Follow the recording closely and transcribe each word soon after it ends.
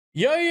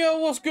Yo,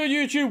 what's good,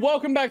 YouTube?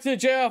 Welcome back to the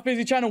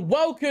JRFIZZY channel.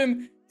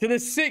 Welcome to the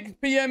 6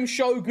 p.m.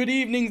 show. Good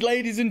evening,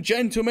 ladies and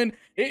gentlemen.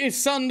 It is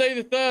Sunday,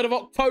 the 3rd of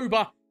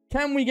October.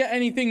 Can we get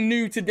anything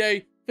new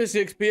today for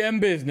 6 p.m.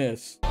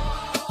 business?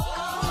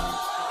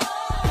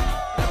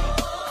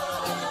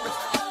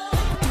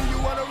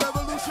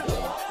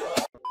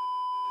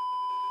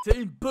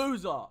 Team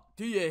Boozer,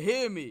 do you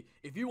hear me?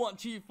 If you want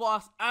cheap,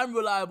 fast, and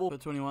reliable for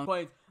 21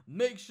 points,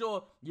 make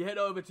sure you head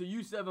over to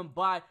U7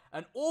 Buy.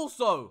 And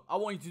also, I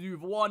want you to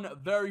do one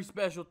very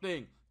special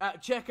thing.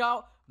 At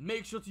checkout,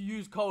 make sure to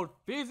use code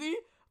FIZZY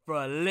for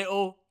a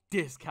little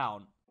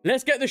discount.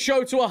 Let's get the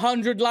show to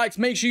 100 likes.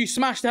 Make sure you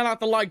smash that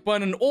out the like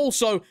button and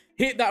also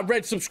hit that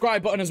red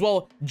subscribe button as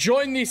well.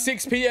 Join the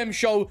 6 p.m.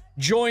 show.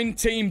 Join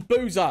Team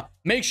Boozer.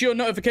 Make sure your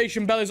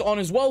notification bell is on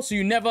as well so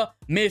you never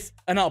miss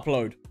an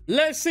upload.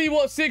 Let's see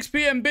what 6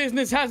 p.m.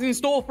 business has in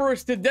store for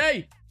us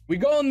today. We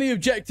go on the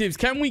objectives.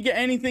 Can we get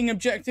anything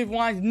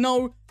objective-wise?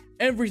 No.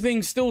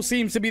 Everything still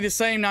seems to be the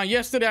same. Now,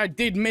 yesterday I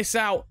did miss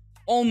out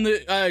on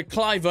the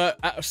Cliver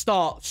at the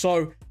start,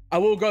 so I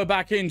will go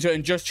back into it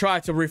and just try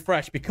to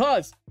refresh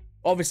because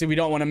obviously we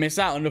don't want to miss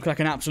out and look like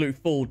an absolute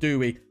fool, do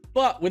we?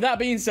 But with that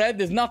being said,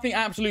 there's nothing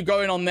absolute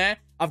going on there.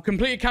 I've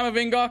completed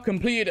Camavinga,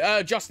 completed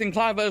Justin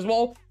Cliver as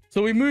well.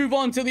 So we move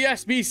on to the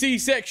SBC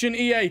section,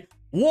 EA.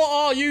 What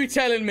are you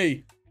telling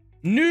me?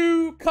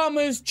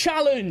 Newcomers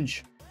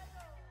Challenge.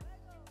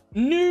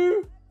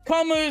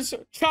 Newcomers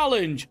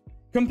Challenge.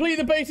 Complete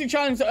the basic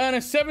challenge to earn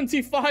a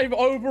 75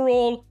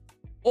 overall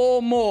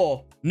or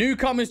more.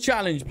 Newcomers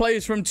Challenge.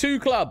 Players from 2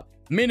 club,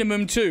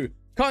 minimum 2.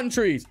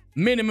 Countries,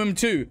 minimum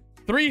 2.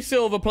 3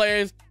 silver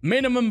players,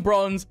 minimum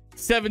bronze.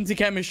 70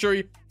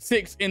 chemistry,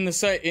 6 in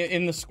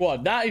the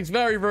squad. That is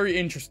very, very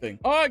interesting.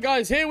 All right,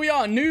 guys, here we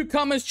are.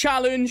 Newcomers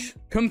Challenge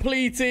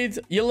completed.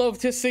 You love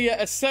to see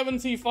it. A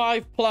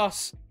 75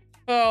 plus.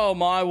 Oh,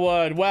 my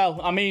word. Well,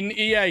 I mean,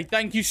 EA,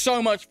 thank you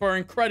so much for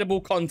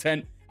incredible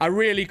content. I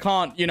really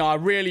can't, you know, I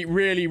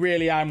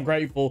really am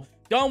grateful.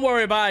 Don't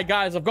worry about it,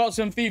 guys. I've got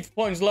some FIFA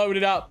points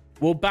loaded up.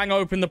 We'll bang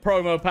open the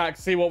promo pack,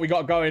 see what we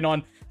got going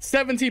on.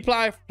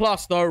 75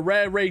 plus, though,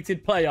 rare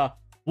rated player.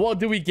 What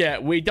do we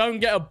get? We don't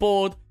get a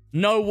board.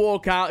 No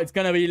walkout. It's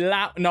going to be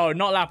no,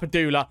 not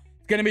Lapadula.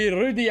 It's going to be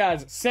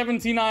Rudiaz,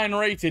 79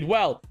 rated.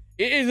 Well,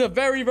 it is a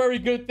very, very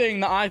good thing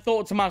that I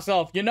thought to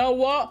myself, you know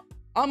what?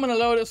 I'm going to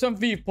load up some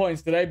FIFA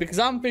points today because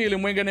I'm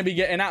feeling we're going to be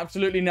getting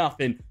absolutely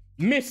nothing.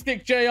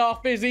 Mystic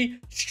JRFIZZY,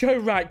 show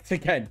ranked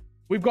again.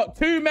 We've got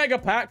 2 mega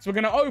packs. We're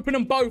going to open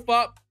them both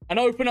up and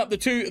open up the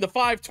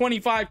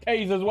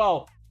 525Ks as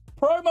well.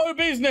 Promo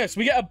business.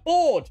 We get a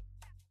board.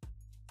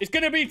 It's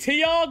going to be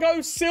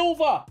Thiago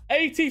Silva,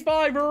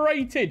 85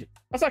 rated.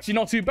 That's actually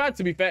not too bad,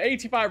 to be fair.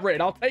 85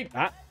 rated. I'll take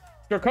that.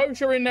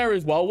 Strakosha in there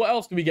as well. What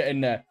else do we get in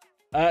there?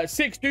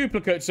 6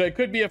 duplicates, so it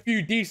could be a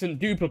few decent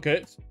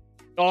duplicates.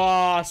 Oh,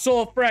 I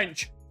saw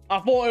French. I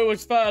thought it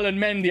was Ferland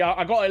Mendy.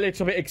 I got a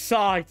little bit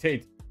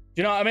excited. Do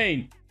you know what I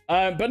mean?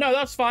 But no,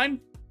 that's fine.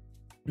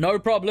 No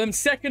problem.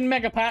 Second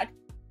mega pack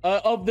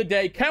of the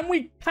day. Can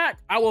we pack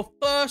our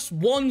first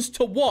ones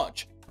to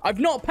watch? I've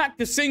not packed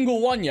a single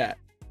one yet.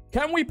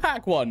 Can we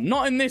pack one?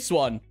 Not in this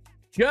one.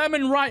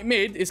 German right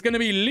mid. It's going to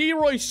be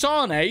Leroy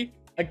Sané.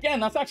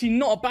 Again, that's actually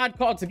not a bad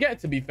card to get,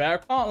 to be fair. I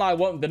can't lie, I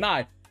won't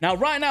deny. Now,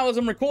 right now, as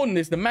I'm recording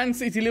this, the Man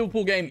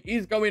City-Liverpool game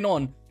is going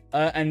on.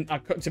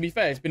 To be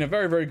fair, it's been a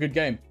very, very good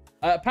game.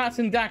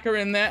 Patson Daka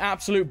in there.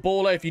 Absolute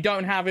baller. If you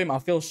don't have him, I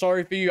feel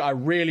sorry for you. I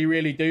really,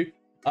 really do.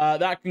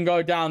 That can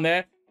go down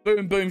there.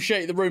 Boom, boom,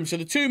 shake the room. So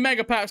the 2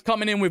 mega packs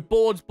coming in with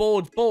boards.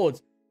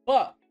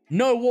 But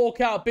no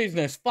walkout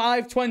business.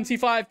 5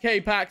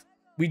 25k packs.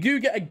 We do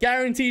get a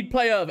guaranteed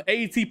player of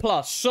 80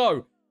 plus.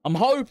 So I'm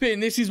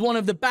hoping this is one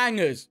of the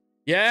bangers.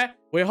 Yeah,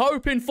 we're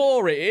hoping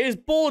for it. It is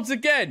boards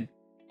again.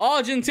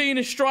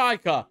 Argentina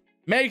striker.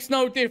 Makes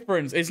no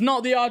difference. It's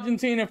not the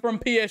Argentina from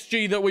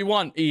PSG that we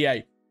want,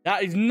 EA.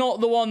 That is not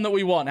the one that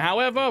we want.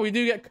 However, we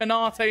do get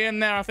Canate in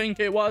there, I think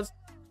it was.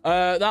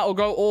 That will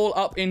go all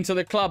up into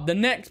the club. The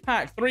next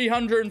pack,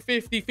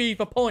 350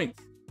 FIFA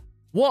points.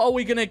 What are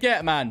we going to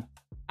get, man?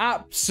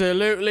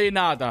 Absolutely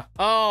nada.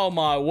 Oh,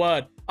 my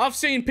word. I've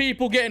seen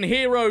people getting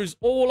heroes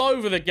all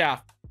over the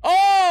gaff.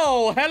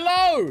 Oh,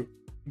 hello.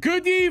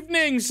 Good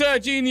evening,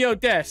 Serginho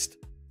Dest.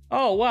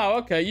 Oh, wow.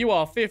 Okay, you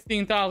are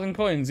 15,000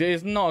 coins. It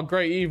is not a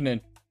great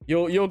evening.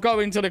 You'll go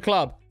into the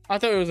club. I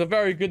thought it was a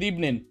very good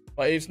evening,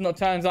 but it's not.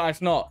 Turns out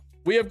it's not.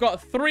 We have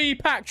got 3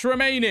 packs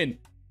remaining.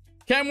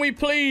 Can we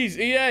please,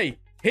 EA?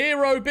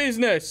 Hero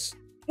business.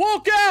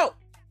 Walkout.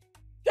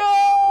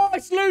 Oh,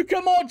 it's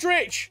Luka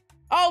Modric.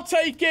 I'll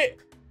take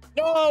it.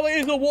 Oh, it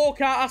is a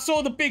walkout. I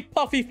saw the big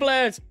puffy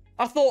flares.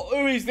 I thought,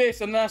 who is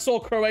this? And then I saw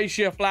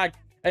Croatia flag.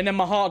 And then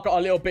my heart got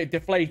a little bit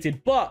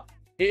deflated. But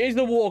it is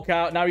the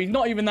walkout. Now, he's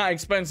not even that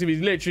expensive.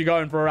 He's literally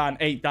going for around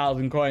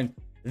 8,000 coins.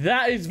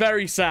 That is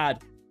very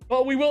sad.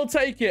 But we will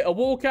take it. A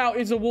walkout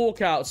is a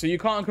walkout. So you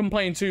can't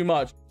complain too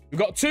much. We've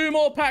got 2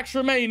 more packs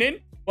remaining.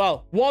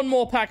 Well, 1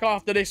 more pack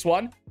after this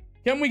one.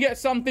 Can we get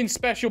something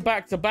special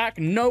back to back?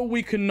 No,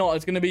 we cannot.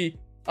 It's going to be...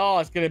 Oh,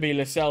 it's going to be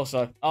Lo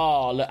Celso.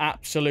 Oh,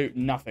 absolute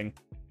nothing.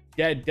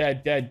 Dead,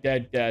 dead, dead,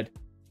 dead, dead.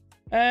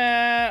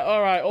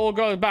 All right, all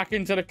goes back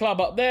into the club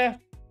up there.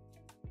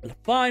 The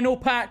final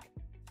pack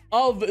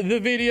of the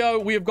video.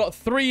 We have got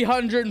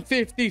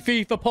 350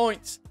 FIFA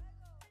points.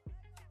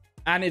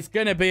 And it's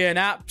going to be an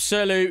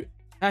absolute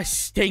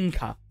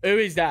stinker. Who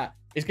is that?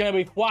 It's going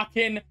to be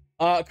Joaquin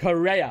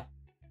Correa.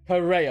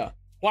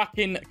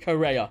 Joaquin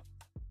Correa.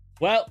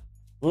 Well,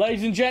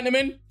 ladies and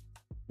gentlemen,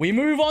 we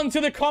move on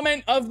to the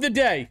comment of the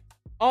day.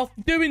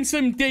 After doing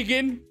some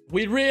digging,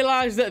 we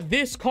realized that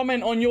this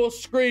comment on your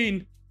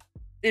screen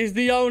is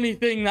the only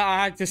thing that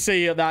I had to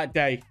see at that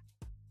day.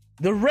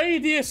 The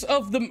radius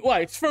of the...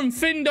 Wait, it's from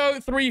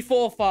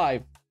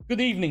Findo345.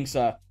 Good evening,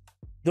 sir.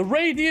 The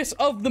radius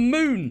of the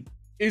moon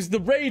is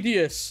the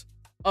radius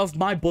of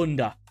my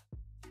bunda.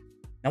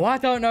 Now, I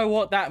don't know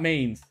what that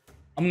means.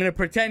 I'm going to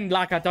pretend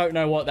like I don't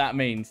know what that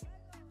means.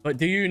 But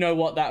do you know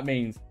what that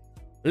means?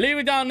 Leave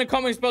it down in the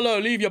comments below.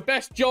 Leave your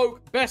best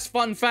joke, best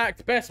fun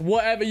fact, best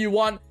whatever you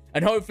want.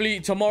 And hopefully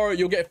tomorrow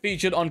you'll get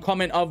featured on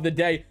comment of the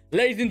day.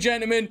 Ladies and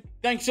gentlemen,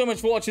 thanks so much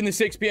for watching the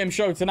 6 p.m.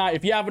 show tonight.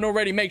 If you haven't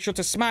already, make sure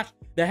to smash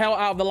the hell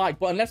out of the like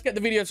button. Let's get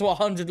the video to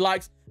 100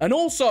 likes. And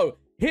also,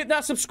 hit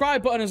that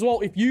subscribe button as well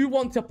if you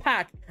want to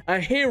pack a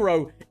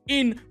hero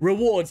in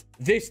rewards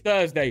this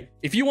Thursday.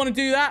 If you want to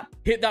do that,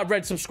 hit that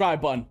red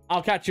subscribe button.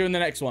 I'll catch you in the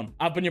next one.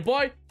 I've been your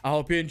boy. I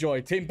hope you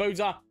enjoy. Team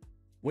Boozer,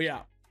 we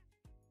out.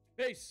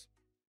 Peace.